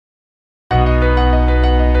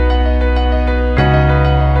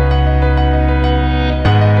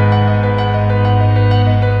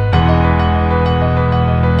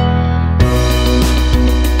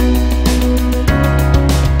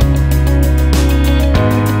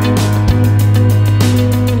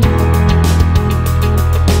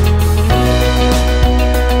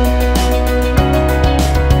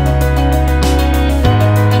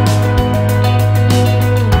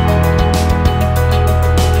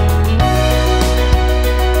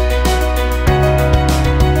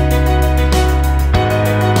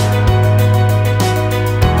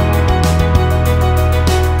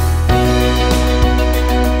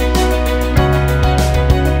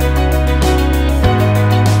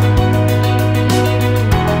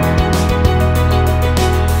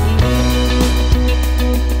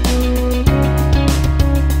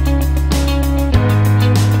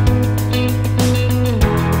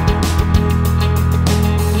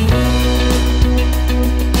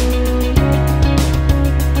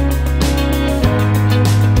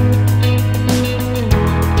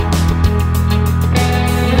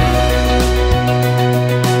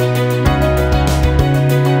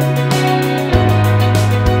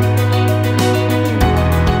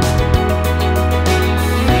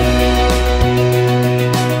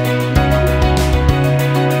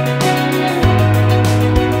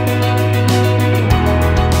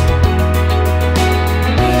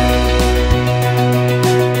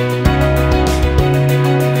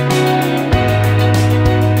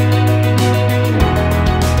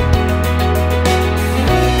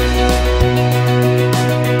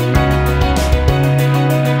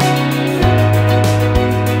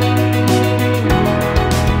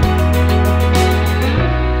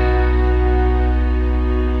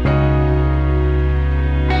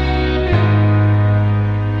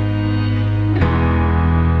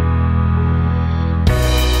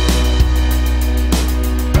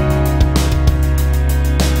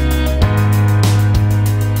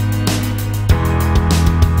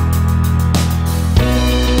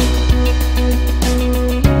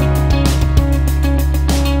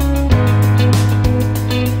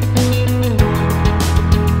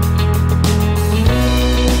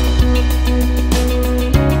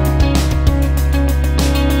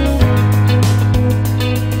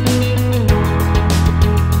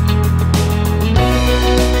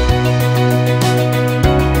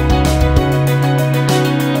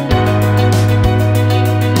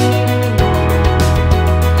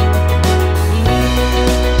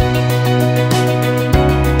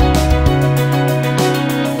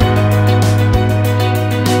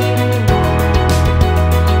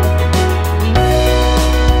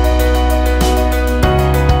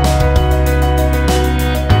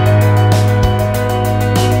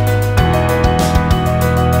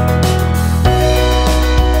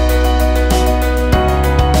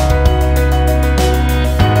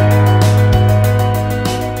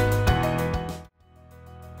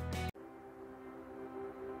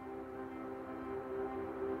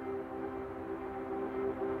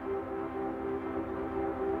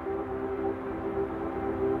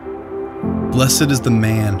Blessed is the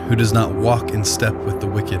man who does not walk in step with the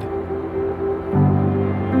wicked,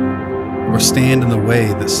 or stand in the way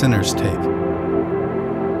that sinners take,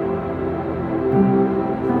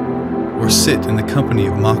 or sit in the company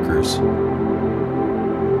of mockers.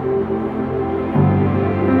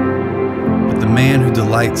 But the man who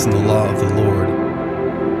delights in the law of the Lord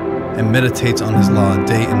and meditates on his law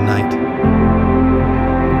day and night,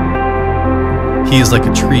 he is like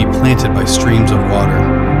a tree planted by streams of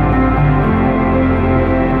water,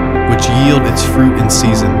 which yield its fruit in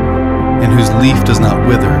season, and whose leaf does not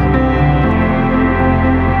wither.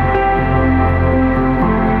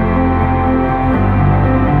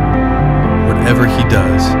 Whatever he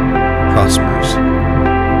does prospers.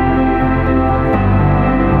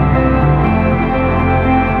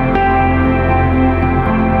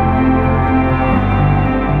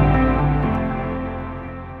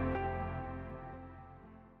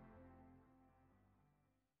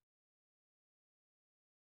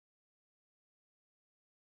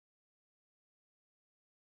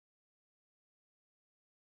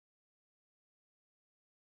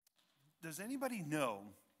 Does anybody know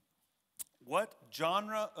what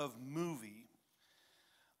genre of movie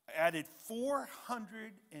added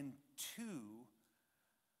 402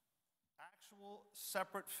 actual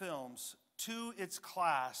separate films to its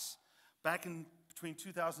class back in between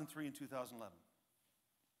 2003 and 2011?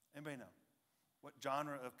 Anybody know? What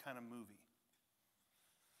genre of kind of movie?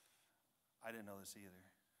 I didn't know this either.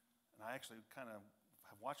 And I actually kind of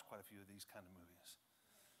have watched quite a few of these kind of movies.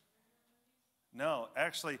 No,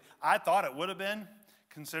 actually, I thought it would have been,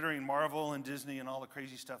 considering Marvel and Disney and all the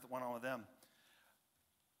crazy stuff that went on with them.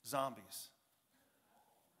 Zombies.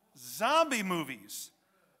 Zombie movies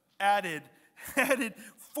added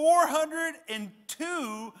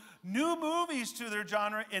 402 new movies to their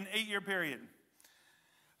genre in an 8-year period.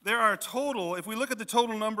 There are a total, if we look at the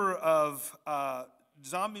total number of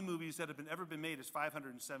zombie movies that have ever been made, is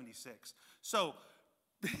 576. So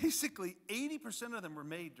basically 80% of them were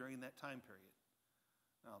made during that time period.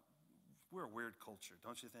 Now, we're a weird culture,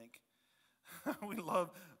 don't you think? We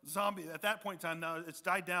love zombie. At that point in time, now it's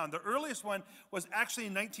died down. The earliest one was actually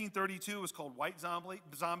in 1932. It was called White Zombie. It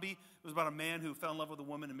was about a man who fell in love with a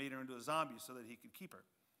woman and made her into a zombie so that he could keep her.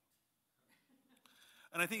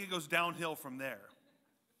 And I think it goes downhill from there.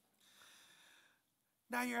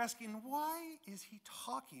 Now you're asking, why is he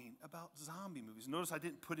talking about zombie movies? Notice I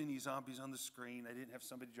didn't put any zombies on the screen. I didn't have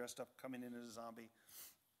somebody dressed up coming in as a zombie.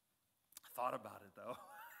 I thought about it, though.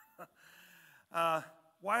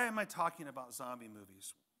 Why am I talking about zombie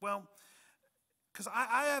movies? Well, because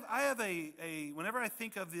I have whenever I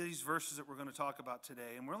think of these verses that we're going to talk about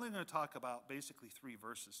today, and we're only going to talk about basically 3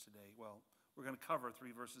 verses today. Well, we're going to cover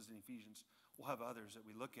 3 verses in Ephesians. We'll have others that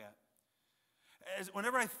we look at.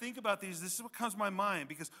 Whenever I think about these, this is what comes to my mind,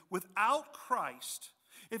 because without Christ,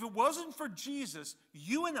 if it wasn't for Jesus,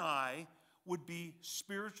 you and I would be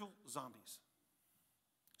spiritual zombies.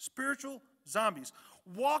 Spiritual zombies,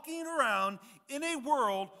 walking around in a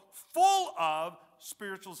world full of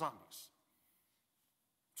spiritual zombies.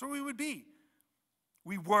 So we would be.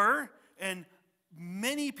 We were, and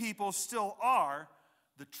many people still are,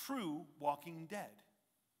 the true walking dead.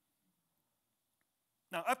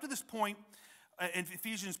 Now, up to this point in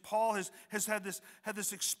Ephesians, Paul has had this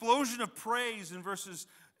explosion of praise in verses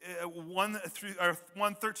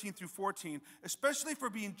 1:13 through 14, especially for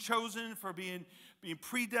being chosen, for being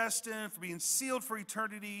predestined, for being sealed for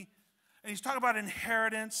eternity. And he's talking about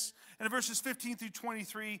inheritance. And in verses 15 through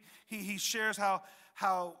 23, he shares how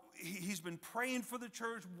he's been praying for the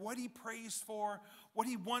church, what he prays for, what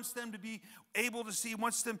he wants them to be able to see. He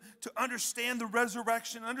wants them to understand the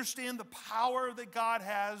resurrection, understand the power that God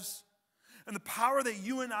has, and the power that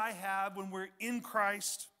you and I have when we're in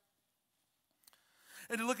Christ.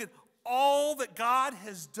 And to look at all that God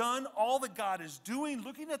has done, all that God is doing,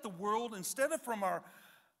 looking at the world instead of from our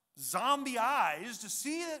zombie eyes, to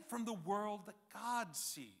see it from the world that God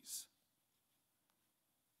sees.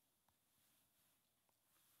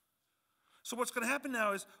 So what's going to happen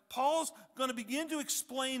now is Paul's going to begin to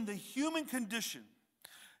explain the human condition.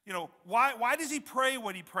 You know, why does he pray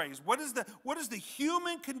what he prays? What is the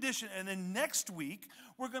human condition? And then next week,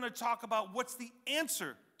 we're going to talk about what's the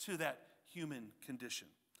answer to that human condition.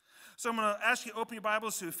 So I'm going to ask you to open your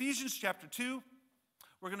Bibles to Ephesians chapter 2.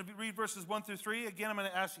 We're going to read verses 1 through 3. Again, I'm going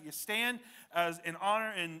to ask you to stand as in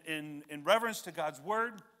honor and in reverence to God's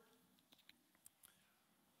word.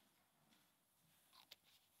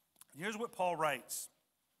 Here's what Paul writes.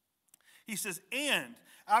 He says, and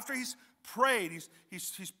after he's prayed,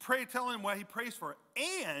 he's prayed, telling him what he prays for.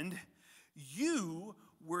 And you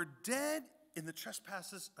were dead in the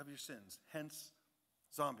trespasses of your sins, hence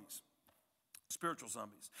zombies. spiritual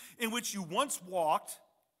zombies, in which you once walked,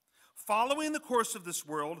 following the course of this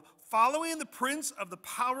world, following the prince of the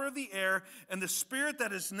power of the air, and the spirit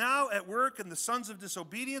that is now at work in the sons of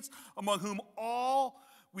disobedience, among whom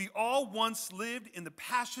we all once lived in the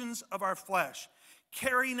passions of our flesh,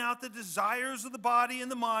 carrying out the desires of the body and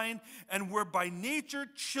the mind, and were by nature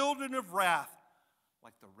children of wrath,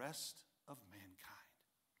 like the rest of mankind.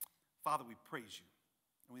 Father, we praise you,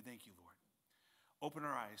 and we thank you, Lord. Open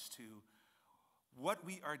our eyes to what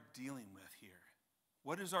we are dealing with here.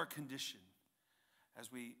 What is our condition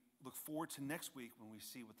as we look forward to next week when we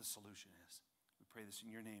see what the solution is? We pray this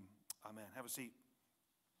in your name. Amen. Have a seat.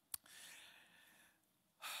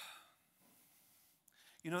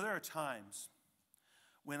 You know, there are times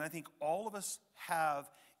when I think all of us have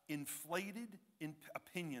inflated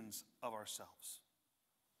opinions of ourselves.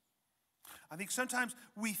 I think sometimes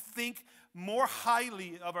we think more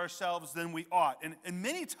highly of ourselves than we ought. And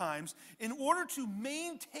many times, in order to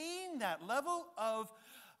maintain that level of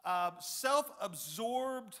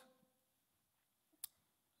self-absorbed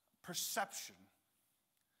perception,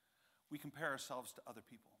 we compare ourselves to other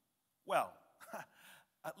people. Well,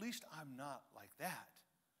 at least I'm not like that.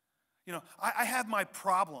 You know, I have my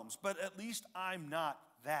problems, but at least I'm not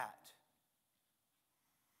that.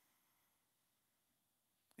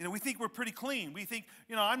 You know, we think we're pretty clean. We think,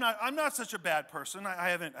 you know, I'm not such a bad person. I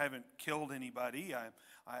haven't killed anybody.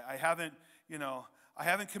 I haven't, you know, I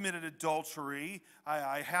haven't committed adultery.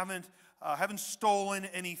 I haven't stolen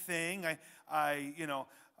anything. I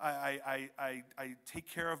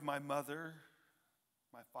take care of my mother,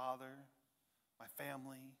 my father, my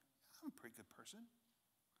family. I'm a pretty good person.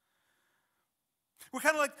 We're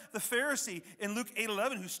kind of like the Pharisee in Luke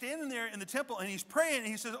 8:11 who's standing there in the temple and he's praying and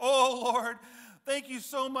he says, "Oh, Lord, thank you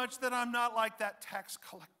so much that I'm not like that tax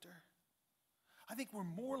collector." I think we're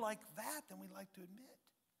more like that than we like to admit.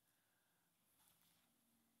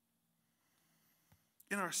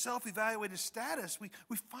 In our self-evaluated status, we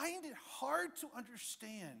find it hard to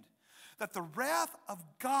understand that the wrath of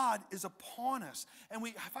God is upon us. And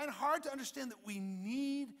we find it hard to understand that we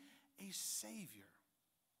need a Savior.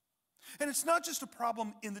 And it's not just a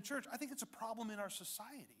problem in the church. I think it's a problem in our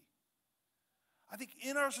society. I think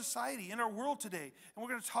in our society, in our world today, and we're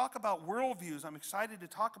going to talk about worldviews. I'm excited to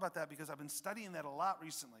talk about that because I've been studying that a lot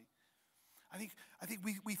recently. I think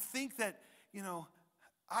we think that, you know,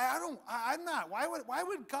 I'm not. Why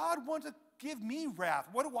would God want to give me wrath?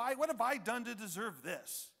 What have I done to deserve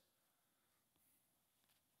this?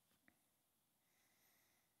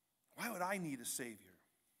 Why would I need a Savior?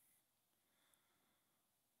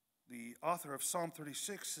 The author of Psalm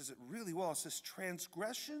 36 says it really well. It says,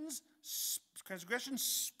 transgression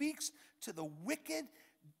speaks to the wicked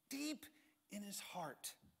deep in his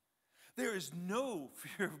heart. There is no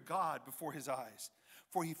fear of God before his eyes,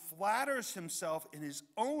 for he flatters himself in his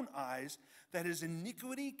own eyes that his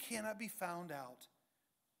iniquity cannot be found out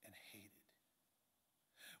and hated.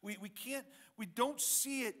 We don't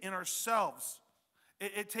see it in ourselves.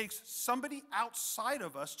 It takes somebody outside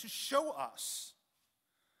of us to show us.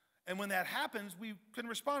 And when that happens, we can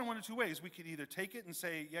respond in one of two ways. We could either take it and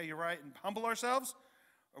say, yeah, you're right, and humble ourselves,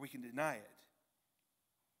 or we can deny it.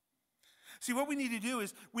 See, what we need to do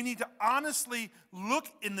is we need to honestly look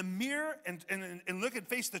in the mirror and look and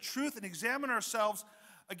face the truth and examine ourselves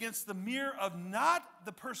against the mirror of not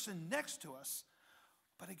the person next to us,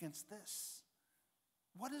 but against this.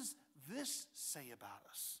 What does this say about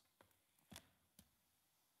us?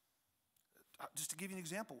 Just to give you an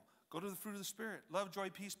example, go to the fruit of the Spirit. Love, joy,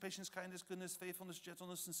 peace, patience, kindness, goodness, faithfulness,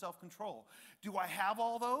 gentleness, and self-control. Do I have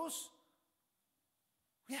all those?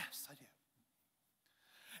 Yes, I do.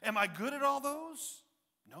 Am I good at all those?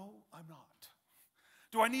 No, I'm not.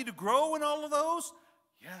 Do I need to grow in all of those?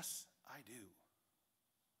 Yes, I do.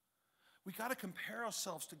 We got to compare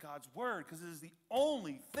ourselves to God's Word because it is the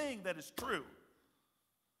only thing that is true.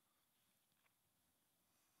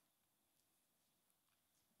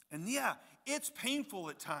 And yeah, it's painful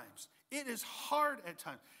at times. It is hard at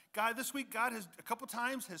times. God, this week, God has a couple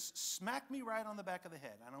times has smacked me right on the back of the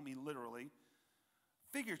head. I don't mean literally,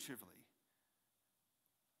 figuratively.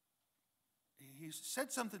 He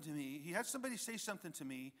said something to me. He had somebody say something to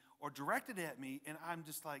me or directed at me, and I'm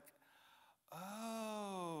just like,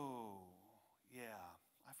 oh, yeah,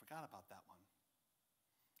 I forgot about that one.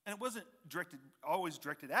 And it wasn't always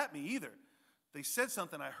directed at me either. They said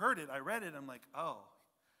something, I heard it, I read it, I'm like, oh,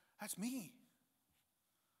 that's me.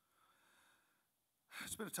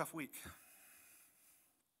 It's been a tough week.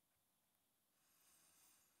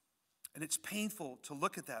 And it's painful to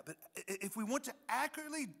look at that. But if we want to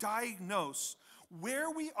accurately diagnose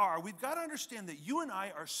where we are, we've got to understand that you and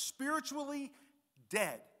I are spiritually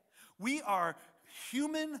dead. We are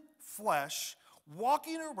human flesh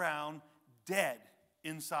walking around dead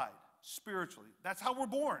inside, spiritually. That's how we're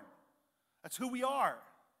born. That's who we are.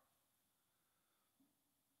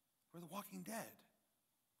 We're the walking dead.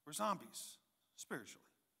 We're zombies, spiritually.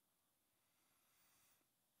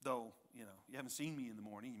 Though, you haven't seen me in the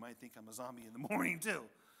morning. You might think I'm a zombie in the morning, too.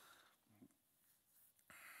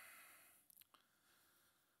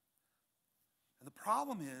 And the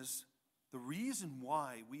problem is, the reason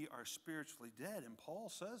why we are spiritually dead, and Paul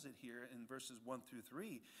says it here in verses 1 through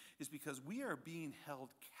 3, is because we are being held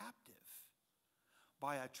captive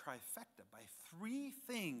by a trifecta, by three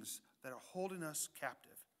things that are holding us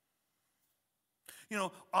captive.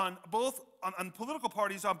 On political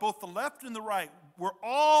parties, on both the left and the right, we're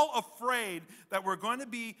all afraid that we're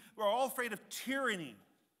all afraid of tyranny.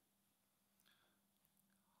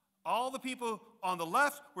 All the people on the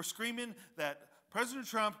left were screaming that President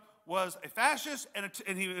Trump was a fascist and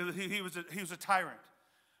he was a tyrant.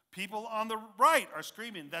 People on the right are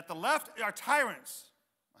screaming that the left are tyrants.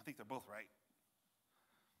 I think they're both right.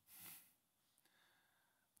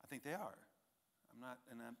 I think they are.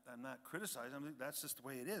 I'm not criticizing. That's just the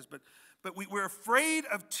way it is. But we're afraid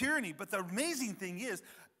of tyranny. But the amazing thing is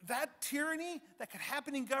that tyranny that could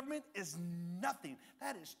happen in government is nothing.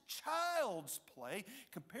 That is child's play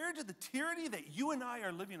compared to the tyranny that you and I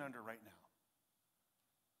are living under right now.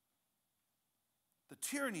 The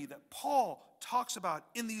tyranny that Paul talks about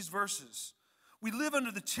in these verses. We live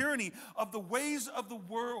under the tyranny of the ways of the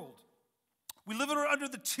world. We live under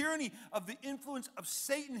the tyranny of the influence of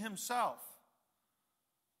Satan himself.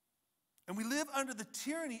 And we live under the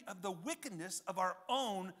tyranny of the wickedness of our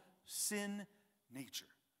own sin nature.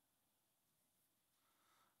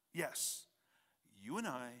 Yes, you and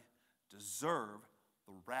I deserve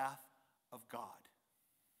the wrath of God.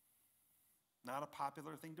 Not a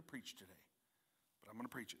popular thing to preach today, but I'm going to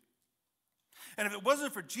preach it. And if it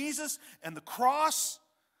wasn't for Jesus and the cross,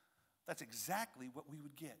 that's exactly what we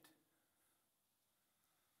would get.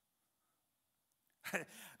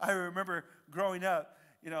 I remember growing up,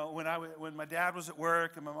 when my dad was at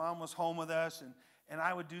work and my mom was home with us, and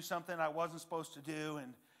I would do something I wasn't supposed to do,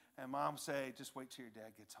 and mom would say, just wait till your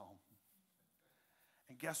dad gets home.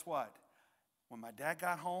 And guess what? When my dad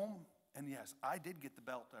got home, and yes, I did get the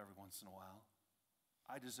belt every once in a while,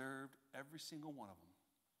 I deserved every single one of them.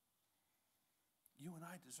 You and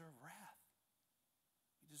I deserve wrath.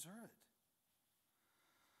 We deserve it.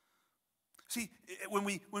 See,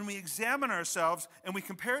 when we examine ourselves and we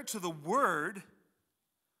compare it to the Word,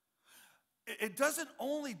 it doesn't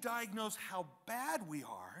only diagnose how bad we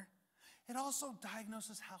are, it also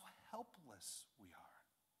diagnoses how helpless we are.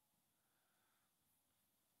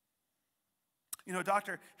 A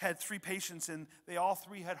doctor had 3 patients, and they all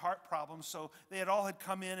 3 had heart problems, so they all had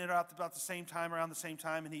come in at about the same time, around the same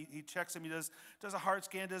time, and he checks them. He does a heart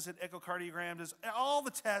scan, does an echocardiogram, does all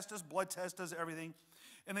the tests, does blood tests, does everything,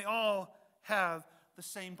 and they all have the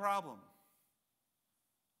same problem,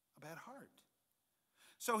 a bad heart.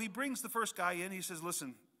 So he brings the first guy in. He says,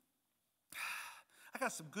 listen, I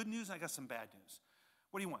got some good news and I got some bad news.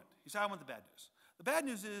 What do you want? He said, I want the bad news. The bad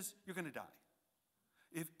news is you're going to die.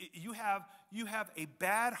 If you have a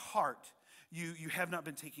bad heart, you have not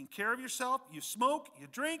been taking care of yourself, you smoke, you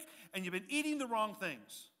drink, and you've been eating the wrong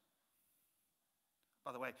things.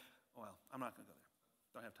 By the way, I'm not going to go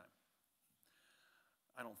there. Don't have time.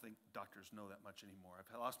 I don't think doctors know that much anymore.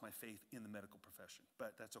 I've lost my faith in the medical profession,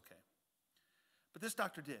 but that's okay. But this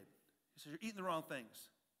doctor did. He said, you're eating the wrong things.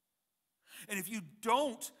 And if you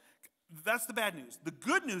don't, that's the bad news. The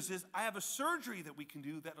good news is I have a surgery that we can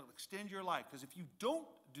do that will extend your life. Because if you don't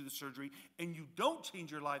do the surgery and you don't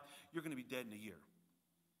change your life, you're going to be dead in a year.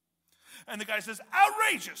 And the guy says,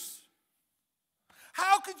 outrageous.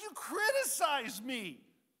 How could you criticize me?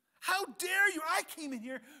 How dare you? I came in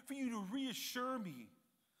here for you to reassure me.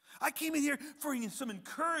 I came in here for some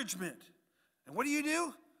encouragement. And what do?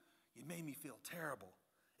 You made me feel terrible.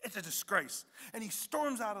 It's a disgrace. And he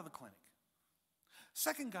storms out of the clinic.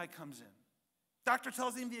 Second guy comes in. Doctor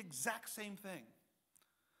tells him the exact same thing.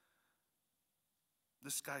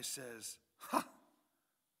 This guy says,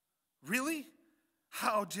 really?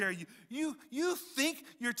 How dare you? You think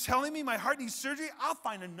you're telling me my heart needs surgery? I'll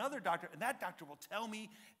find another doctor, and that doctor will tell me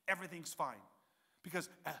everything's fine. Because,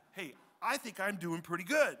 hey, I think I'm doing pretty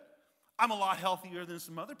good. I'm a lot healthier than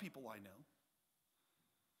some other people I know.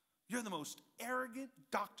 You're the most arrogant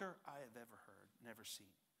doctor I have ever heard, never seen.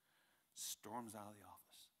 Storms out of the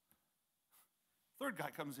office. Third guy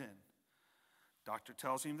comes in. Doctor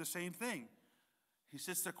tells him the same thing. He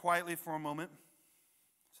sits there quietly for a moment,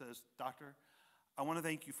 says, Doctor, I want to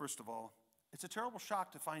thank you, first of all. It's a terrible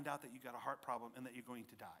shock to find out that you got a heart problem and that you're going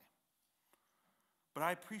to die. but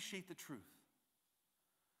I appreciate the truth.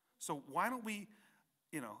 So why don't we,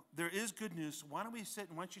 there is good news. So why don't we sit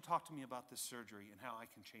and why don't you talk to me about this surgery and how I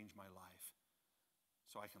can change my life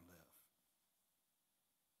so I can live?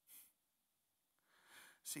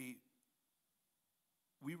 See,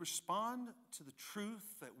 we respond to the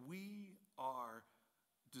truth that we are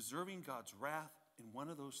deserving God's wrath in one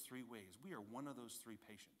of those three ways. We are one of those three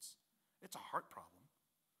patients. It's a heart problem.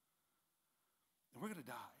 And we're going to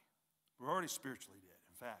die. We're already spiritually dead,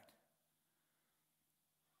 in fact.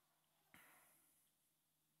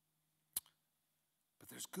 But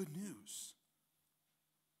there's good news.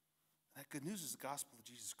 That good news is the gospel of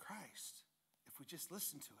Jesus Christ. If we just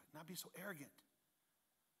listen to it, not be so arrogant.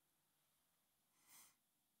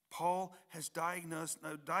 Paul has diagnosed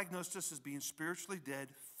us as being spiritually dead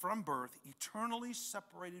from birth, eternally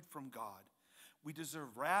separated from God. We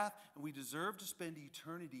deserve wrath, and we deserve to spend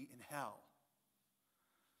eternity in hell.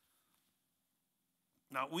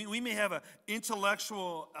 Now, we may have an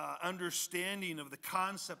intellectual understanding of the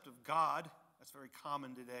concept of God. That's very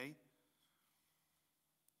common today.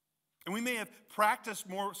 And we may have practiced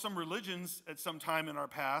some religions at some time in our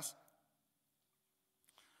past.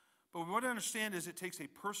 But what we want to understand is it takes a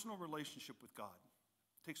personal relationship with God.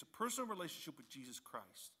 It takes a personal relationship with Jesus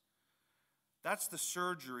Christ. That's the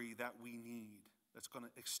surgery that we need that's going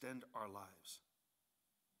to extend our lives.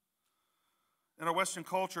 In our Western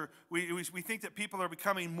culture, we think that people are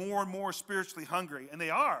becoming more and more spiritually hungry, and they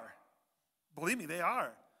are. Believe me, they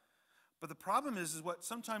are. But the problem is what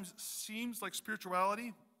sometimes seems like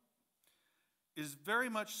spirituality is very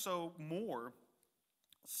much so more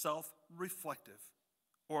self-reflective.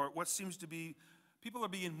 Or what seems to be, people are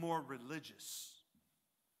being more religious.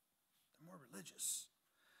 They're more religious.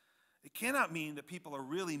 It cannot mean that people are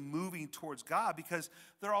really moving towards God because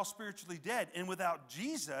they're all spiritually dead. And without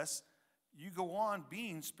Jesus, you go on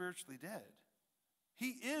being spiritually dead.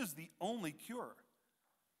 He is the only cure.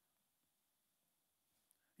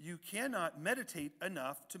 You cannot meditate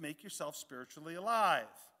enough to make yourself spiritually alive.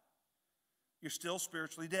 You're still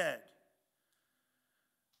spiritually dead.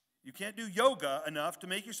 You can't do yoga enough to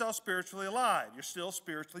make yourself spiritually alive. You're still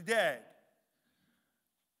spiritually dead.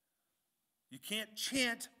 You can't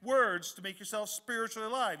chant words to make yourself spiritually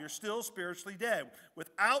alive. You're still spiritually dead.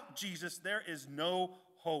 Without Jesus, there is no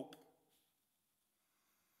hope.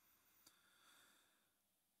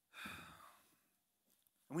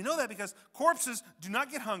 And we know that because corpses do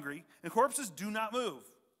not get hungry and corpses do not move.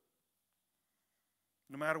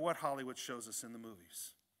 No matter what Hollywood shows us in the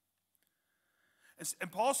movies.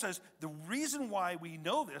 And Paul says the reason why we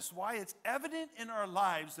know this, why it's evident in our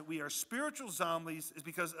lives that we are spiritual zombies is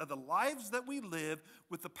because of the lives that we live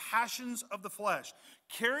with the passions of the flesh,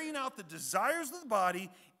 carrying out the desires of the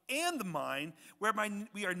body and the mind, whereby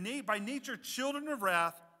we are by nature children of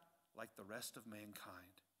wrath like the rest of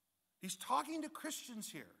mankind. He's talking to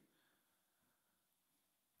Christians here.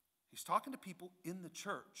 He's talking to people in the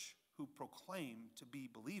church who proclaim to be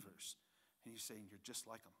believers. And he's saying, you're just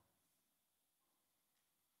like them.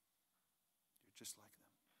 Just like them.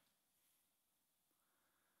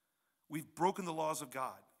 We've broken the laws of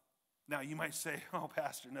God. Now, you might say, oh,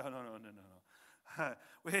 Pastor, no.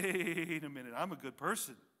 Wait a minute, I'm a good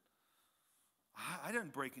person. I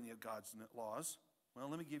didn't break any of God's laws. Well,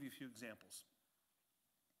 let me give you a few examples.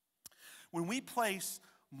 When we place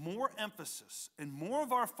more emphasis and more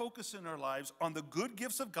of our focus in our lives on the good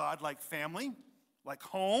gifts of God, like family, like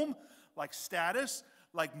home, like status,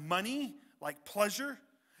 like money, like pleasure,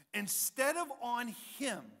 instead of on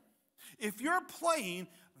Him. If you're playing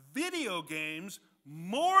video games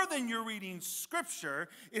more than you're reading Scripture,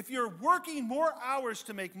 if you're working more hours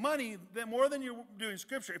to make money more than you're doing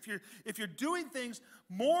Scripture, if you're doing things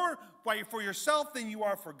more for yourself than you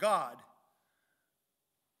are for God,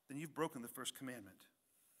 then you've broken the first commandment.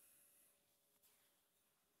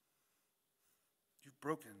 You've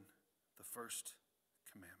broken the first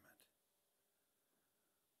commandment,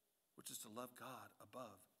 which is to love God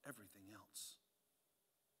above everything else.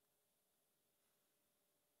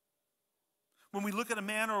 When we look at a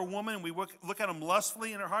man or a woman and we look at them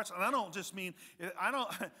lustfully in our hearts, and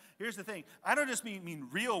here's the thing, I don't just mean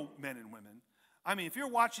real men and women. I mean, if you're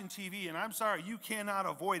watching TV, and I'm sorry, you cannot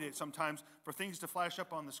avoid it sometimes for things to flash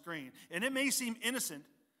up on the screen. And it may seem innocent.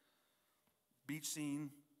 Beach scene,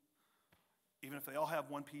 even if they all have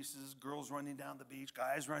one pieces, girls running down the beach,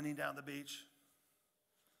 guys running down the beach.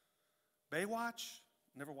 Baywatch,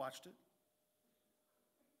 never watched it.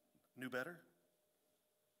 Knew better.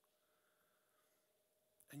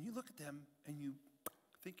 And you look at them and you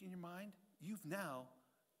think in your mind, you've now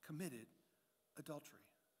committed adultery.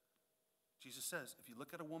 Jesus says, if you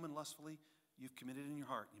look at a woman lustfully, you've committed in your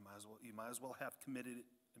heart. You might as well have committed it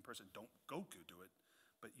in person. Don't go do it,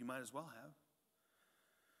 but you might as well have.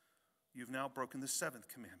 You've now broken the seventh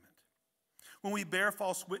commandment. When we bear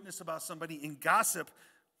false witness about somebody in gossip,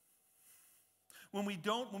 when we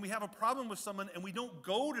have a problem with someone and we don't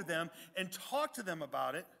go to them and talk to them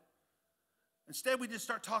about it, instead we just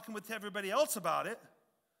start talking with everybody else about it,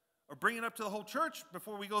 or bring it up to the whole church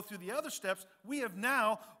before we go through the other steps, we have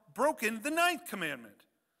now broken the ninth commandment.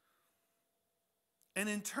 And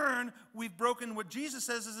in turn, we've broken what Jesus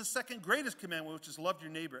says is the second greatest commandment, which is love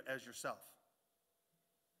your neighbor as yourself.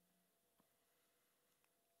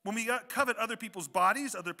 When we covet other people's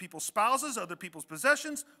bodies, other people's spouses, other people's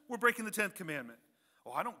possessions, we're breaking the 10th commandment.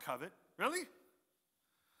 Oh, I don't covet. Really?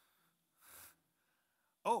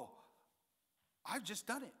 Oh, I've just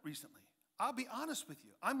done it recently. I'll be honest with you.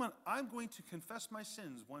 I'm going to confess my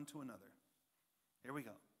sins one to another. Here we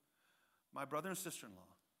go. My brother and sister-in-law,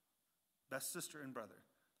 best sister and brother,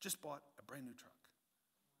 just bought a brand new truck.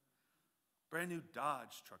 Brand new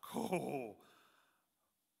Dodge truck. Oh,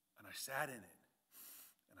 and I sat in it.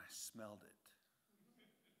 And I smelled it.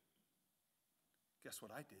 Guess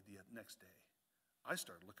what I did the next day? I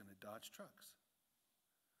started looking at Dodge trucks.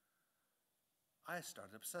 I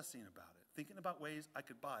started obsessing about it, thinking about ways I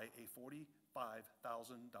could buy a $45,000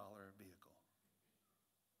 vehicle.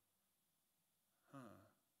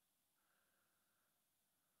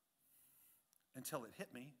 Until it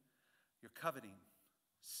hit me, you're coveting.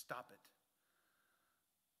 Stop it.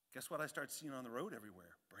 Guess what I started seeing on the road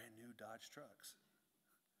everywhere? Brand new Dodge trucks.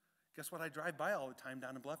 Guess what I drive by all the time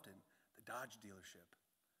down in Bluffton? The Dodge dealership.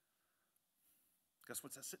 Guess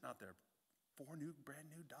what's sitting out there? 4 brand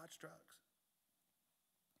new Dodge trucks.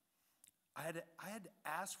 I had to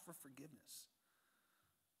ask for forgiveness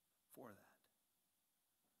for that.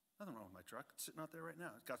 Nothing wrong with my truck. It's sitting out there right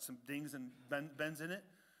now. It's got some dings and bends in it.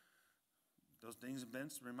 Those dings and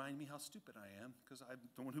bends remind me how stupid I am because I'm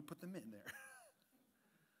the one who put them in there.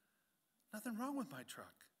 Nothing wrong with my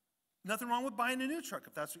truck. Nothing wrong with buying a new truck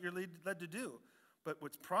if that's what you're led to do. But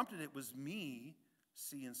what's prompted it was me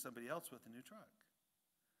seeing somebody else with a new truck.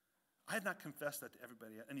 I have not confessed that to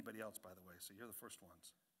anybody else, by the way, so you're the first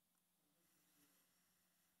ones.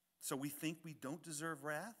 So we think we don't deserve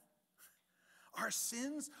wrath? Our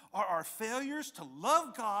sins are our failures to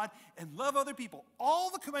love God and love other people. All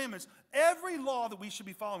the commandments, every law that we should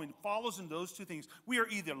be following follows in those two things. We are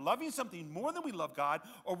either loving something more than we love God,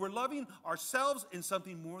 or we're loving ourselves in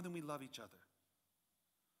something more than we love each other.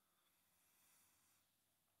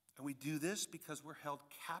 And we do this because we're held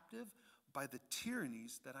captive by the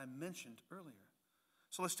tyrannies that I mentioned earlier.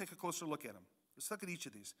 So let's take a closer look at them. Let's look at each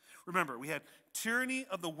of these. Remember, we had tyranny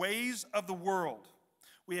of the ways of the world.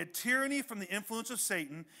 We had tyranny from the influence of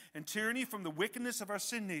Satan and tyranny from the wickedness of our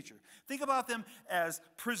sin nature. Think about them as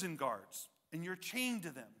prison guards, and you're chained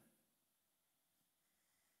to them,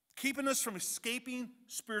 keeping us from escaping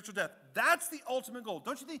spiritual death. That's the ultimate goal.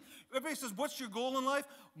 Don't you think? Everybody says, what's your goal in life?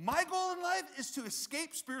 My goal in life is to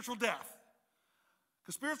escape spiritual death.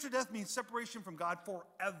 Because spiritual death means separation from God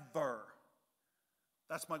forever.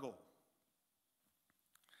 That's my goal.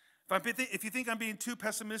 If you think I'm being too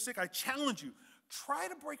pessimistic, I challenge you. Try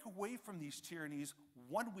to break away from these tyrannies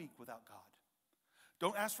 1 week without God.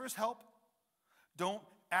 Don't ask for his help. Don't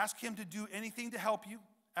ask him to do anything to help you.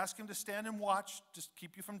 Ask him to stand and watch, just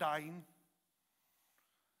keep you from dying.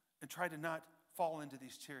 And try to not fall into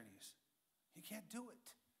these tyrannies. You can't do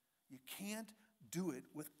it. You can't do it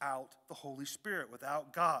without the Holy Spirit,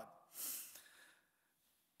 without God.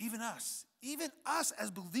 Even us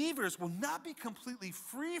as believers will not be completely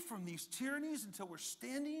free from these tyrannies until we're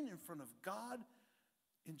standing in front of God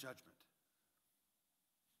in judgment.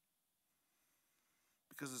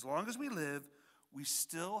 Because as long as we live, we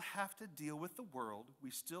still have to deal with the world,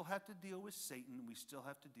 we still have to deal with Satan, we still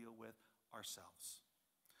have to deal with ourselves.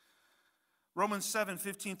 Romans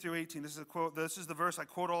 7:15 through 18. This is a quote. This is the verse I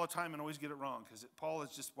quote all the time and always get it wrong because Paul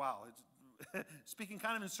is just, wow. It's speaking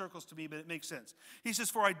kind of in circles to me, but it makes sense. He says,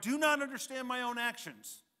 for I do not understand my own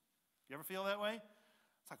actions. You ever feel that way?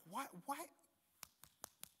 It's like, why'd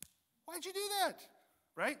you do that?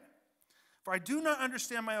 Right? For I do not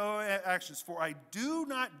understand my own actions, for I do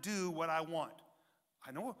not do what I want.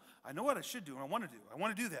 I know what I should do and I want to do. I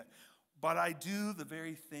want to do that. But I do the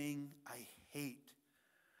very thing I hate.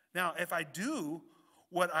 Now, if I do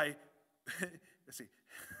what I, let's see.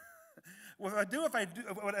 Well, if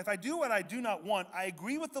I do what I do not want, I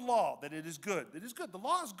agree with the law that it is good. It is good. The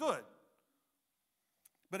law is good.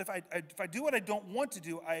 But if I do what I don't want to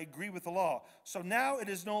do, I agree with the law. So now it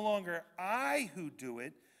is no longer I who do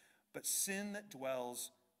it, but sin that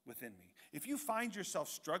dwells within me. If you find yourself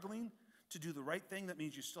struggling to do the right thing, that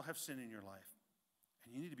means you still have sin in your life.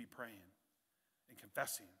 And you need to be praying and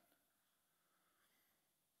confessing.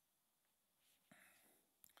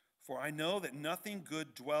 For I know that nothing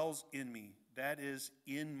good dwells in me, that is,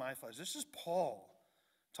 in my flesh. This is Paul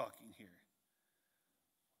talking here.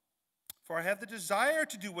 For I have the desire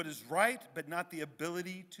to do what is right, but not the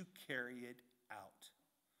ability to carry it out.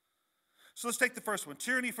 So let's take the first one,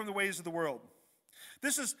 tyranny from the ways of the world.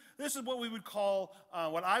 This is what we would call,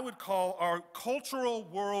 what I would call our cultural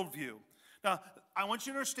worldview. Now, I want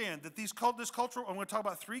you to understand that this cultural, I'm going to talk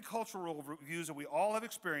about three cultural views that we all have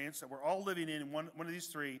experienced, that we're all living in one of these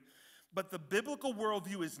three, but the biblical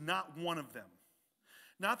worldview is not one of them.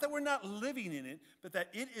 Not that we're not living in it, but that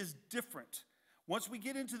it is different. Once we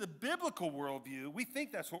get into the biblical worldview, we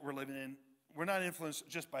think that's what we're living in. We're not influenced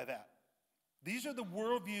just by that. These are the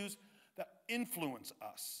worldviews that influence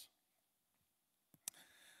us.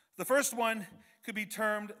 The first one could be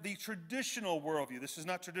termed the traditional worldview. This is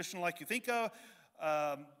not traditional like you think of.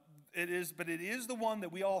 It is the one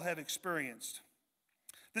that we all have experienced.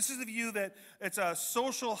 This is the view that it's a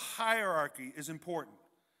social hierarchy is important.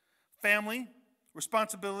 Family,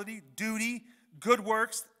 responsibility, duty, good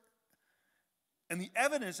works, and the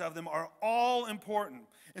evidence of them are all important.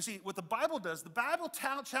 And see, what the Bible does, the Bible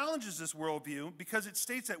challenges this worldview because it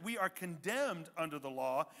states that we are condemned under the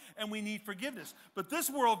law and we need forgiveness. But this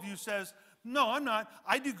worldview says, no, I'm not.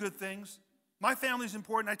 I do good things. My family's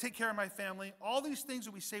important. I take care of my family. All these things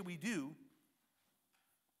that we say we do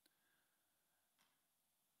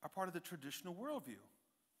are part of the traditional worldview.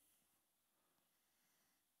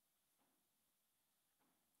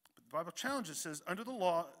 But the Bible challenges, says, under the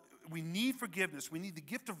law, we need forgiveness. We need the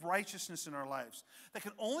gift of righteousness in our lives that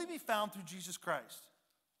can only be found through Jesus Christ.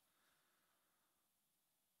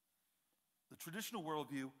 The traditional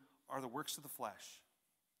worldview are the works of the flesh.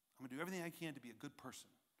 I'm going to do everything I can to be a good person.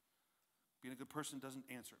 Being a good person doesn't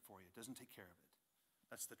answer it for you. It doesn't take care of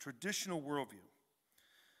it. That's the traditional worldview.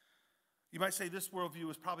 You might say this worldview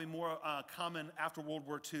was probably more common after World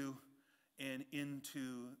War II and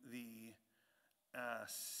into the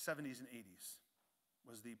 70s and 80s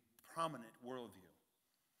was the prominent worldview.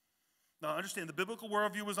 Now, understand, the biblical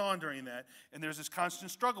worldview was on during that, and there's this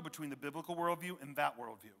constant struggle between the biblical worldview and that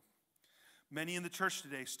worldview. Many in the church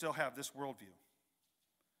today still have this worldview,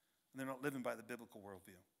 and they're not living by the biblical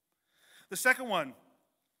worldview. The second one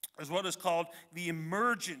is what is called the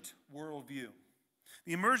emergent worldview.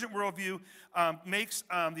 The emergent worldview makes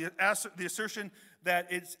the assertion that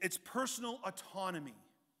it's personal autonomy,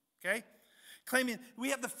 okay? Claiming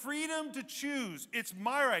we have the freedom to choose. It's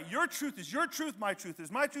my right. Your truth is your truth. My truth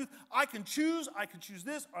is my truth. I can choose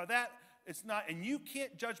this or that. It's not, and you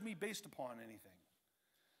can't judge me based upon anything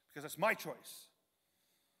because that's my choice.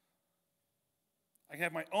 I can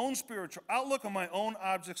have my own spiritual outlook on my own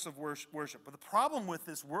objects of worship. But the problem with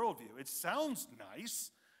this worldview, it sounds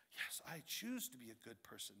nice. Yes, I choose to be a good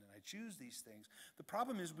person, and I choose these things. The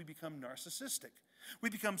problem is we become narcissistic.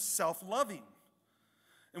 We become self-loving.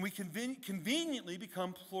 And we conveniently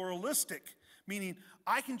become pluralistic, meaning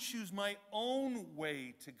I can choose my own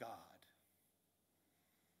way to God.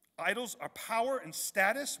 Idols are power and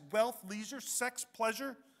status, wealth, leisure, sex,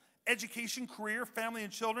 pleasure, education, career, family,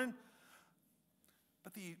 and children.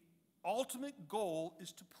 But the ultimate goal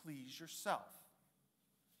is to please yourself.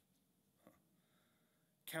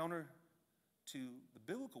 Counter to the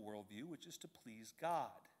biblical worldview, which is to please God.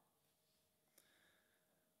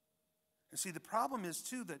 And see, the problem is,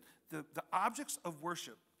 too, that the objects of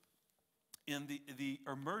worship in the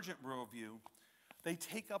emergent worldview, they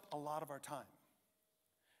take up a lot of our time.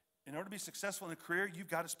 In order to be successful in a career, you've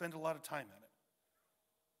got to spend a lot of time at it.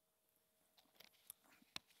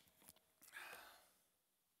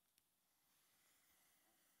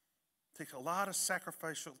 It takes a lot of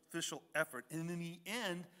sacrificial effort, and in the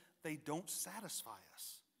end, they don't satisfy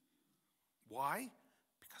us. Why?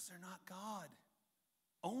 Because they're not God.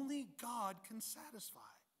 Only God can satisfy.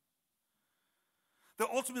 They'll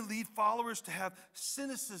ultimately lead followers to have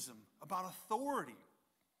cynicism about authority.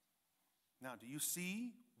 Now, do you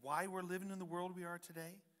see why we're living in the world we are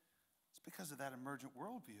today? It's because of that emergent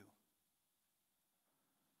worldview.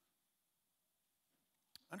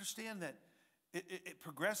 Understand that it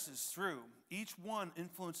progresses through. Each one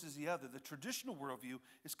influences the other. The traditional worldview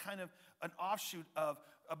is kind of an offshoot of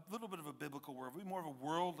a little bit of a biblical worldview, more of a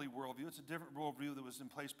worldly worldview. It's a different worldview that was in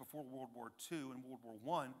place before World War II and World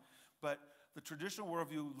War I. But the traditional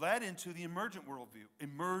worldview led into the emergent worldview,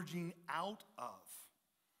 emerging out of.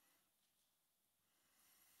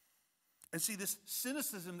 And see, this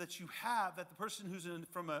cynicism that you have, that the person who's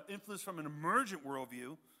influenced from an emergent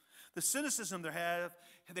worldview, The cynicism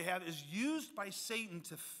they have is used by Satan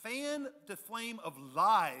to fan the flame of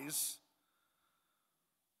lies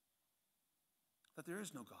that there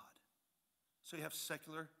is no God. So you have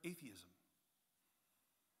secular atheism,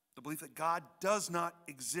 the belief that God does not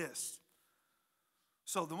exist.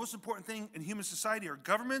 So the most important thing in human society are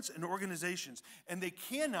governments and organizations, and they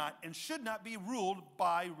cannot and should not be ruled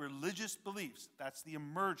by religious beliefs. That's the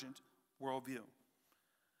emergent worldview.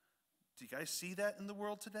 Do you guys see that in the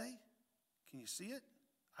world today? Can you see it?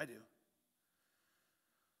 I do.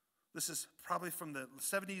 This is probably from the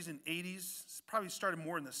 70s and 80s. It's probably started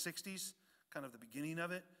more in the 60s, kind of the beginning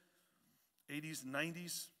of it, 80s and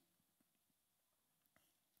 90s.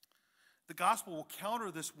 The gospel will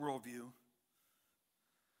counter this worldview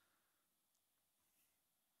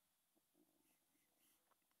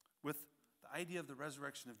with the idea of the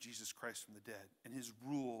resurrection of Jesus Christ from the dead and his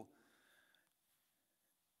rule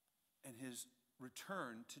and his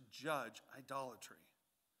return to judge idolatry.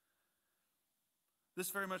 This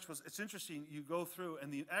very much was, it's interesting, you go through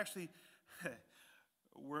and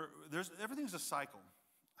everything's a cycle.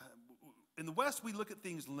 In the West, we look at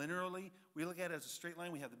things linearly. We look at it as a straight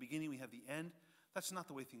line. We have the beginning, we have the end. That's not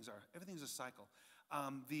the way things are. Everything's a cycle.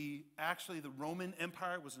 The Roman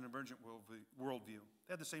Empire was an emergent worldview.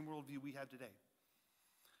 They had the same worldview we have today,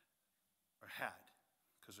 or had,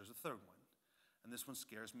 because there's a third one. And this one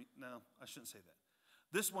scares me. No, I shouldn't say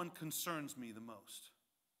that. This one concerns me the most.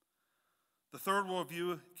 The third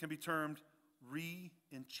worldview can be termed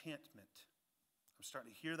re-enchantment. I'm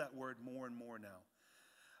starting to hear that word more and more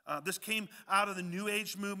now. This came out of the New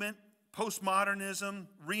Age movement, postmodernism,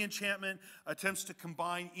 re-enchantment, attempts to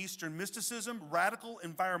combine Eastern mysticism, radical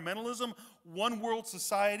environmentalism, one-world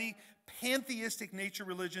society, pantheistic nature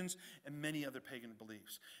religions, and many other pagan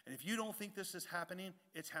beliefs. And if you don't think this is happening,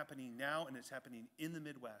 it's happening now, and it's happening in the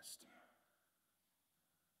Midwest.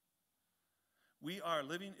 We are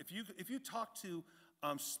living, if you talk to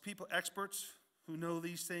people, experts who know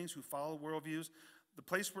these things, who follow worldviews, the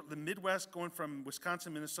place where the Midwest, going from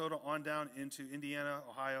Wisconsin, Minnesota, on down into Indiana,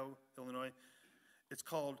 Ohio, Illinois, it's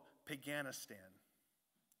called Paganistan.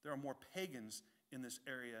 There are more pagans in this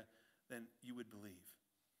area than you would believe.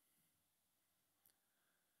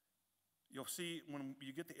 You'll see, when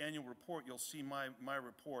you get the annual report, you'll see my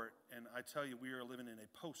report, and I tell you, we are living in a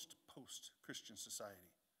post-Christian society.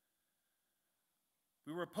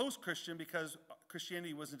 We were post-Christian because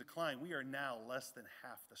Christianity was in decline. We are now less than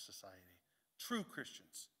half the society. True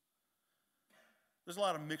Christians. There's a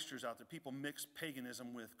lot of mixtures out there. People mix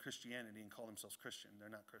paganism with Christianity and call themselves Christian. They're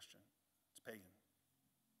not Christian. It's pagan.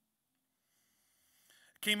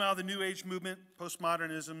 It came out of the New Age movement,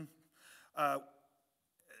 postmodernism.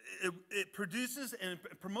 It produces and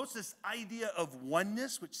promotes this idea of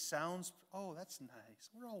oneness, which sounds, oh, that's nice.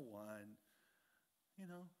 We're all one, you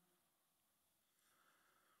know.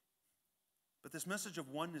 But this message of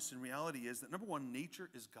oneness in reality is that, number one, nature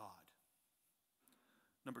is God.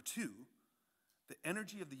 Number two, the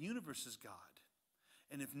energy of the universe is God.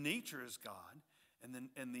 And if nature is God, and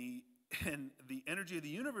the energy of the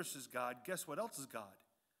universe is God, guess what else is God?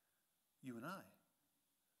 You and I.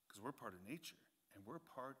 Because we're part of nature, and we're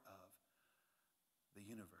part of the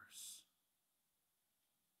universe.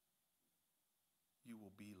 You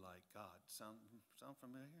will be like God. Sound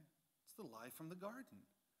familiar? It's the lie from the garden.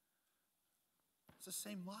 It's the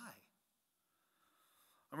same lie.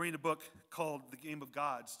 I'm reading a book called The Game of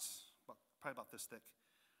Gods. It's probably about this thick.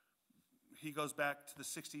 He goes back to the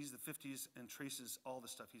 60s, the 50s, and traces all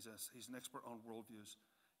this stuff. He's an expert on worldviews.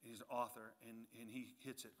 He's an author, and he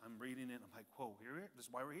hits it. I'm reading it, and I'm like, whoa, this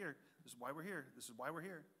is why we're here. This is why we're here. This is why we're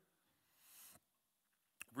here.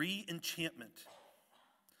 Re-enchantment.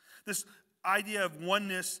 This idea of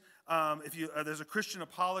oneness, there's a Christian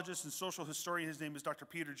apologist and social historian, his name is Dr.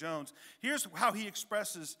 Peter Jones. Here's how he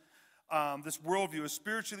expresses this worldview, a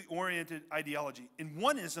spiritually oriented ideology. In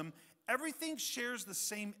oneism, everything shares the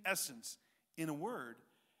same essence. In a word,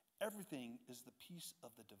 everything is the piece of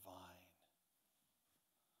the divine.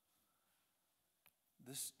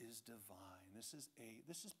 This is divine. This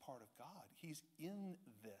is part of God. He's in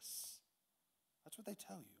this. That's what they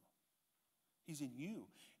tell you. He's in you.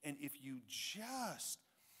 And if you just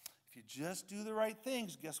do the right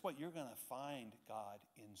things, guess what? You're going to find God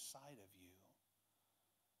inside of you.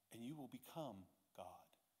 And you will become God.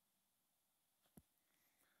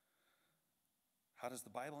 How does the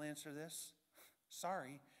Bible answer this?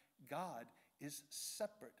 Sorry, God is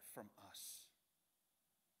separate from us.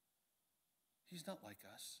 He's not like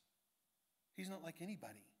us. He's not like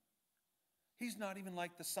anybody. He's not even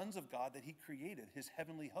like the sons of God that he created, his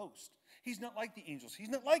heavenly host. He's not like the angels. He's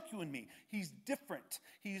not like you and me. He's different.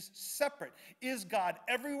 He's separate. Is God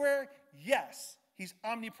everywhere? Yes. He's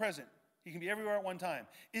omnipresent. He can be everywhere at one time.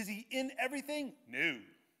 Is he in everything? No.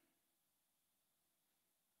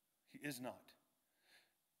 He is not.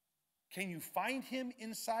 Can you find him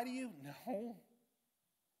inside of you? No.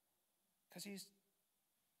 Because he's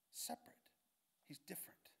separate. He's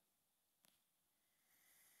different.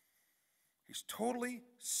 He's totally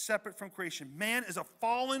separate from creation. Man is a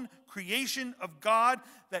fallen creation of God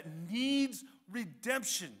that needs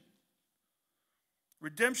redemption.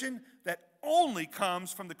 Redemption that only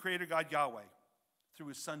comes from the Creator God Yahweh through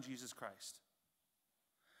his Son Jesus Christ.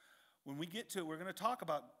 When we get to it, we're going to talk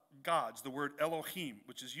about gods, the word Elohim,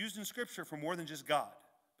 which is used in Scripture for more than just God.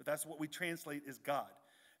 But that's what we translate as God.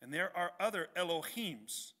 And there are other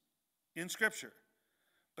Elohims in Scripture,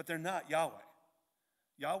 but they're not Yahweh.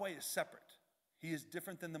 Yahweh is separate. He is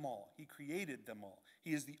different than them all. He created them all.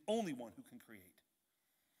 He is the only one who can create.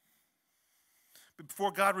 But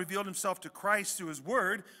before God revealed himself to Christ through his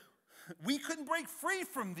word, we couldn't break free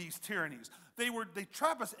from these tyrannies. They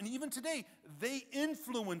trap us, and even today, they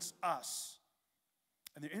influence us.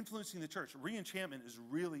 And they're influencing the church. Re-enchantment is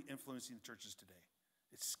really influencing the churches today.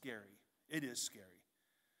 It's scary. It is scary.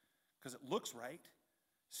 Because it looks right,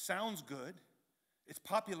 sounds good, it's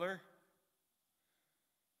popular.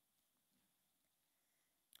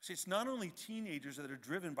 See, it's not only teenagers that are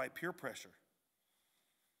driven by peer pressure.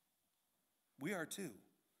 We are too.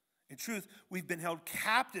 In truth, we've been held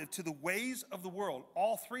captive to the ways of the world.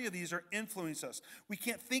 All three of these are influencing us. We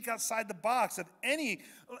can't think outside the box of any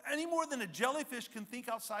more than a jellyfish can think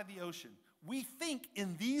outside the ocean. We think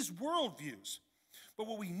in these worldviews. But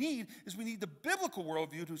what we need is the biblical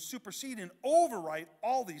worldview to supersede and overwrite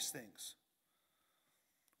all these things.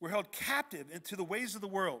 We're held captive to the ways of the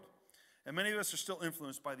world. And many of us are still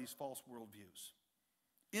influenced by these false worldviews.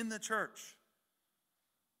 In the church.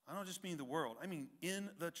 I don't just mean the world. I mean in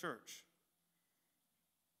the church.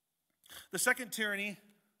 The second tyranny,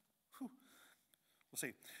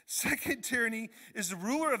 second tyranny is the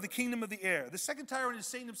ruler of the kingdom of the air. The second tyrant is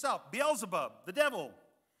Satan himself. Beelzebub, the devil,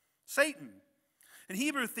 Satan. In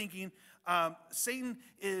Hebrew thinking, Satan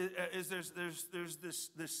is there's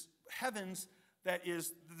this heavens that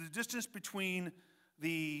is the distance between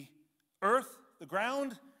the earth, the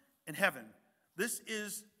ground, and heaven. This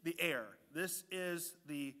is the air. This is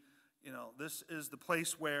the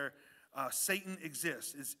place where Satan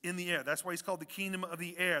exists. It's in the air. That's why he's called the kingdom of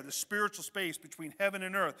the air, the spiritual space between heaven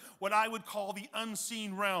and earth, what I would call the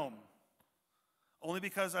unseen realm. Only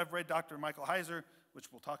because I've read Dr. Michael Heiser, which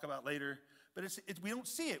we'll talk about later, but we don't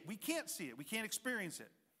see it. We can't see it. We can't experience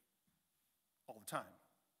it all the time.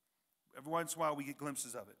 Every once in a while we get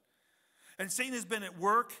glimpses of it. And Satan has been at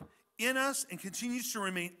work in us and continues to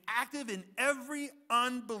remain active in every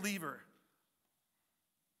unbeliever,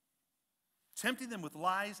 tempting them with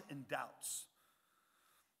lies and doubts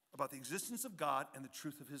about the existence of God and the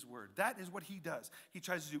truth of his word. That is what he does. He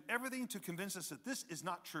tries to do everything to convince us that this is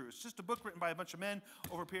not true. It's just a book written by a bunch of men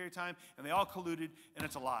over a period of time, and they all colluded, and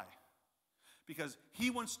it's a lie. Because he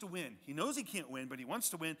wants to win. He knows he can't win, but he wants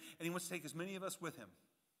to win, and he wants to take as many of us with him.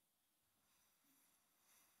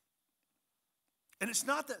 And it's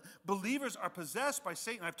not that believers are possessed by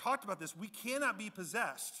Satan. I've talked about this. We cannot be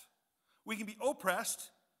possessed. We can be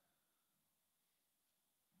oppressed,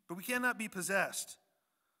 but we cannot be possessed.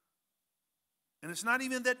 And it's not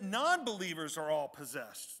even that non-believers are all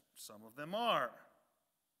possessed. Some of them are.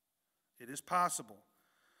 It is possible.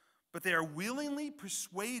 But they are willingly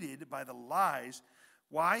persuaded by the lies.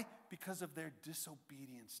 Why? Because of their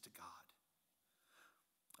disobedience to God.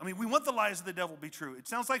 I mean, we want the lies of the devil to be true. It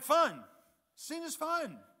sounds like fun. Sin is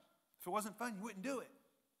fun. If it wasn't fun, you wouldn't do it.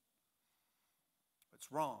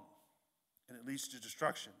 It's wrong, and it leads to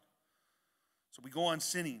destruction. So we go on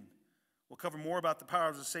sinning. We'll cover more about the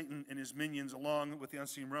powers of Satan and his minions along with the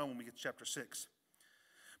unseen realm when we get to chapter 6.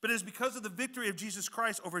 But it is because of the victory of Jesus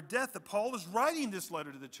Christ over death that Paul is writing this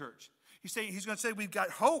letter to the church. He's going to say we've got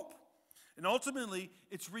hope. And ultimately,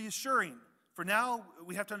 it's reassuring. For now,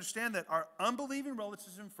 we have to understand that our unbelieving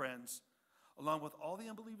relatives and friends, along with all the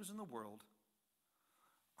unbelievers in the world,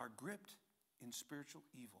 are gripped in spiritual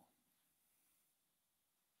evil.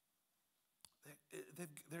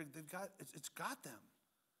 It's got them.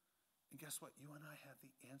 And guess what? You and I have the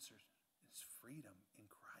answer. It's freedom in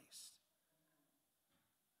Christ.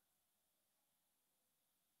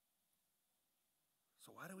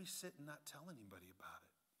 So why do we sit and not tell anybody about it?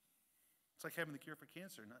 It's like having the cure for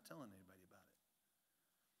cancer and not telling anybody about it.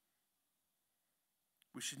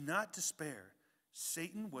 We should not despair.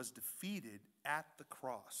 Satan was defeated at the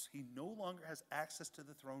cross. He no longer has access to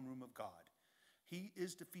the throne room of God. He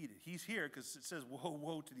is defeated. He's here because it says, woe,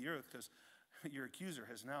 woe to the earth, because your accuser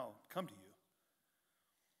has now come to you.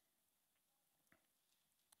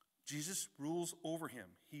 Jesus rules over him.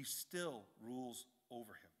 He still rules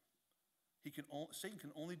over him. Satan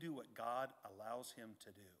can only do what God allows him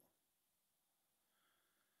to do.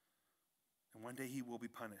 And one day he will be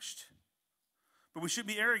punished. But we should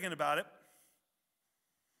be arrogant about it.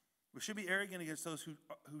 We should be arrogant against those who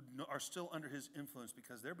are still under his influence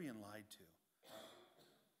because they're being lied to.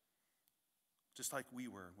 Just like we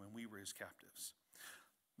were when we were his captives.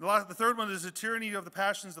 The third one is the tyranny of the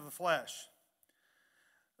passions of the flesh.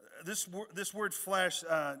 This word flesh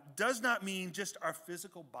does not mean just our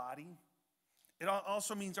physical body. It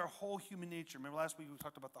also means our whole human nature. Remember last week we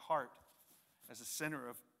talked about the heart as the center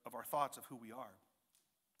of our thoughts of who we are.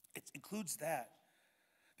 It includes that.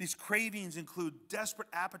 These cravings include desperate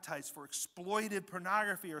appetites for exploited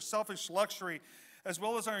pornography or selfish luxury, as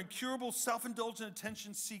well as our incurable self-indulgent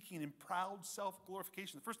attention-seeking and proud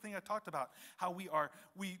self-glorification. The first thing I talked about, how we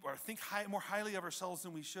think more highly of ourselves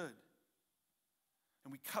than we should.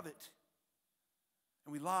 And we covet,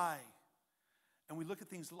 and we lie, and we look at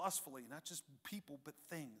things lustfully, not just people, but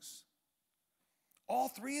things. All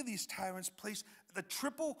three of these tyrants place the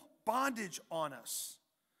triple bondage on us.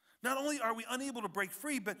 Not only are we unable to break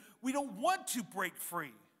free, but we don't want to break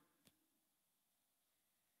free.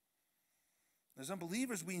 As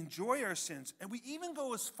unbelievers, we enjoy our sins, and we even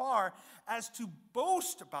go as far as to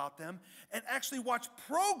boast about them and actually watch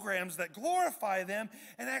programs that glorify them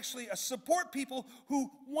and actually support people who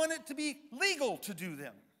want it to be legal to do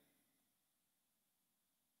them.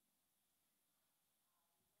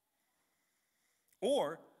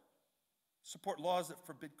 Or support laws that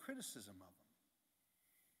forbid criticism of them.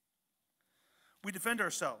 We defend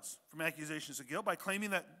ourselves from accusations of guilt by claiming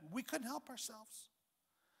that we couldn't help ourselves.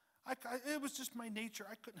 It was just my nature.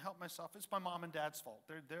 I couldn't help myself. It's my mom and dad's fault.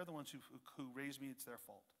 They're the ones who raised me. It's their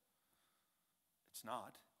fault. It's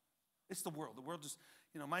not. It's the world. The world just,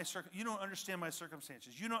 you don't understand my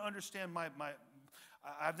circumstances. You don't understand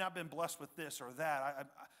I've not been blessed with this or that.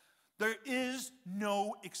 There is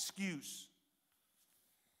no excuse.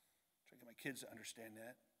 Try to get my kids to understand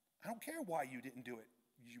that. I don't care why you didn't do it.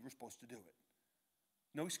 You were supposed to do it.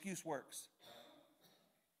 No excuse works.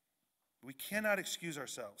 We cannot excuse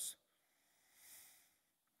ourselves.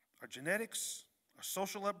 Our genetics, our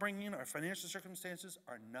social upbringing, our financial circumstances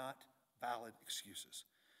are not valid excuses.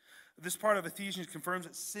 This part of Ephesians confirms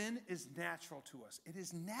that sin is natural to us. It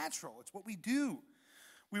is natural. It's what we do.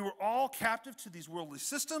 We were all captive to these worldly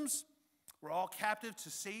systems. We're all captive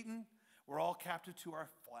to Satan. We're all captive to our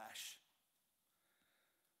flesh.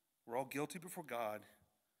 We're all guilty before God,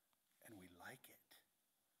 and we like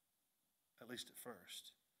it, at least at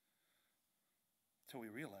first, until we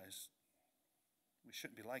realize we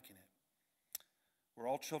shouldn't be liking it. We're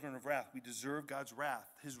all children of wrath. We deserve God's wrath.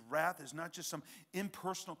 His wrath is not just some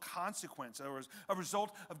impersonal consequence or a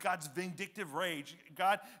result of God's vindictive rage.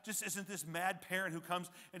 God just isn't this mad parent who comes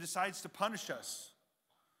and decides to punish us.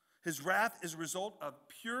 His wrath is a result of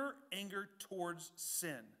pure anger towards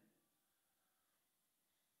sin.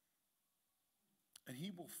 And he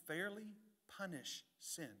will fairly punish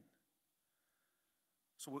sin.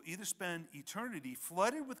 So we'll either spend eternity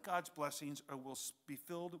flooded with God's blessings or we'll be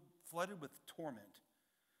flooded with torment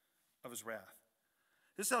of his wrath.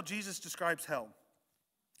 This is how Jesus describes hell.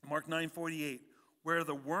 Mark 9:48, where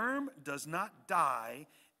the worm does not die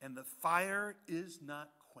and the fire is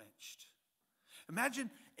not quenched. Imagine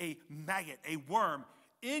a maggot, a worm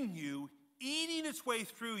in you, eating its way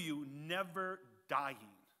through you, never dying.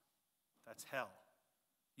 That's hell.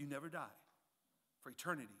 You never die for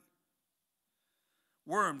eternity.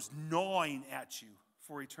 Worms gnawing at you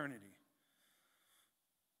for eternity.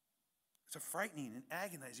 It's a frightening and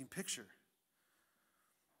agonizing picture.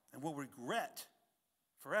 And we'll regret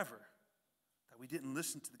forever that we didn't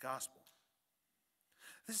listen to the gospel.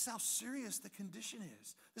 This is how serious the condition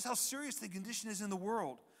is. This is how serious the condition is in the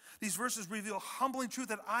world. These verses reveal humbling truth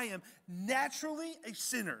that I am naturally a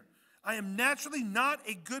sinner. I am naturally not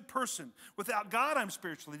a good person. Without God, I'm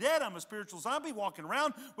spiritually dead. I'm a spiritual zombie walking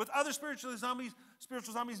around with other spiritual zombies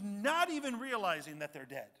not even realizing that they're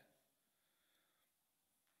dead.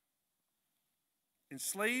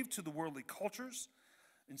 Enslaved to the worldly cultures,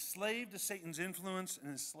 enslaved to Satan's influence, and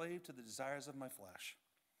enslaved to the desires of my flesh.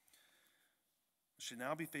 I should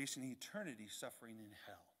now be facing eternity suffering in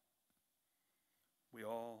hell. We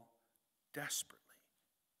all desperately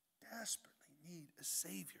need a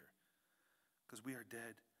Savior because we are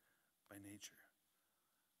dead by nature.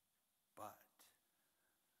 But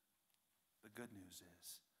the the good news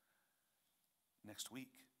is, next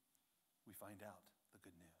week, we find out the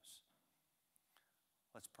good news.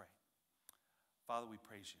 Let's pray. Father, we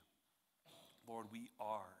praise you. Lord, we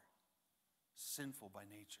are sinful by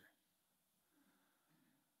nature,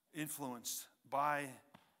 influenced by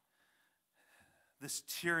this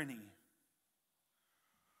tyranny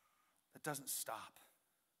that doesn't stop.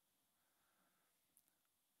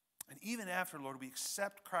 And even after, Lord, we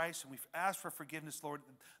accept Christ and we've asked for forgiveness, Lord,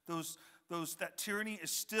 that tyranny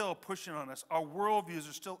is still pushing on us. Our worldviews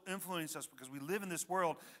are still influencing us because we live in this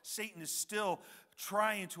world. Satan is still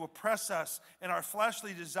trying to oppress us, and our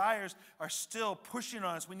fleshly desires are still pushing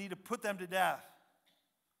on us. We need to put them to death.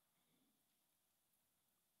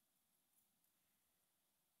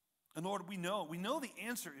 And Lord, we know the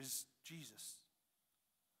answer is Jesus.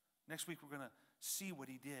 Next week we're going to see what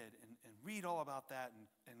he did and read all about that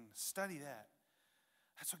and study that.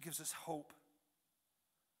 That's what gives us hope.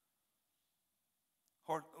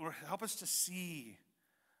 Lord, help us to see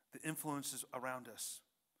the influences around us.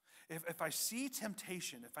 If I see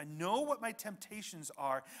temptation, if I know what my temptations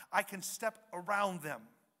are, I can step around them.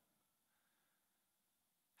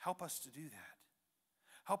 Help us to do that.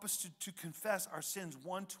 Help us to confess our sins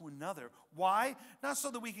one to another. Why? Not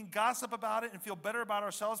so that we can gossip about it and feel better about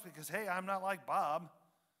ourselves because, hey, I'm not like Bob.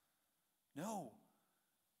 No.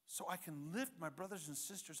 So I can lift my brothers and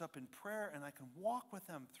sisters up in prayer and I can walk with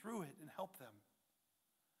them through it and help them.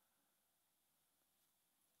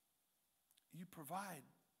 You provide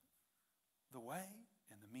the way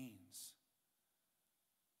and the means.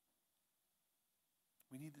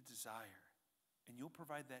 We need the desire, and you'll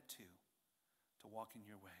provide that too, to walk in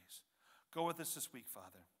your ways. Go with us this week,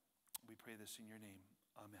 Father. We pray this in your name.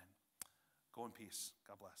 Amen. Go in peace.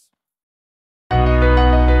 God bless.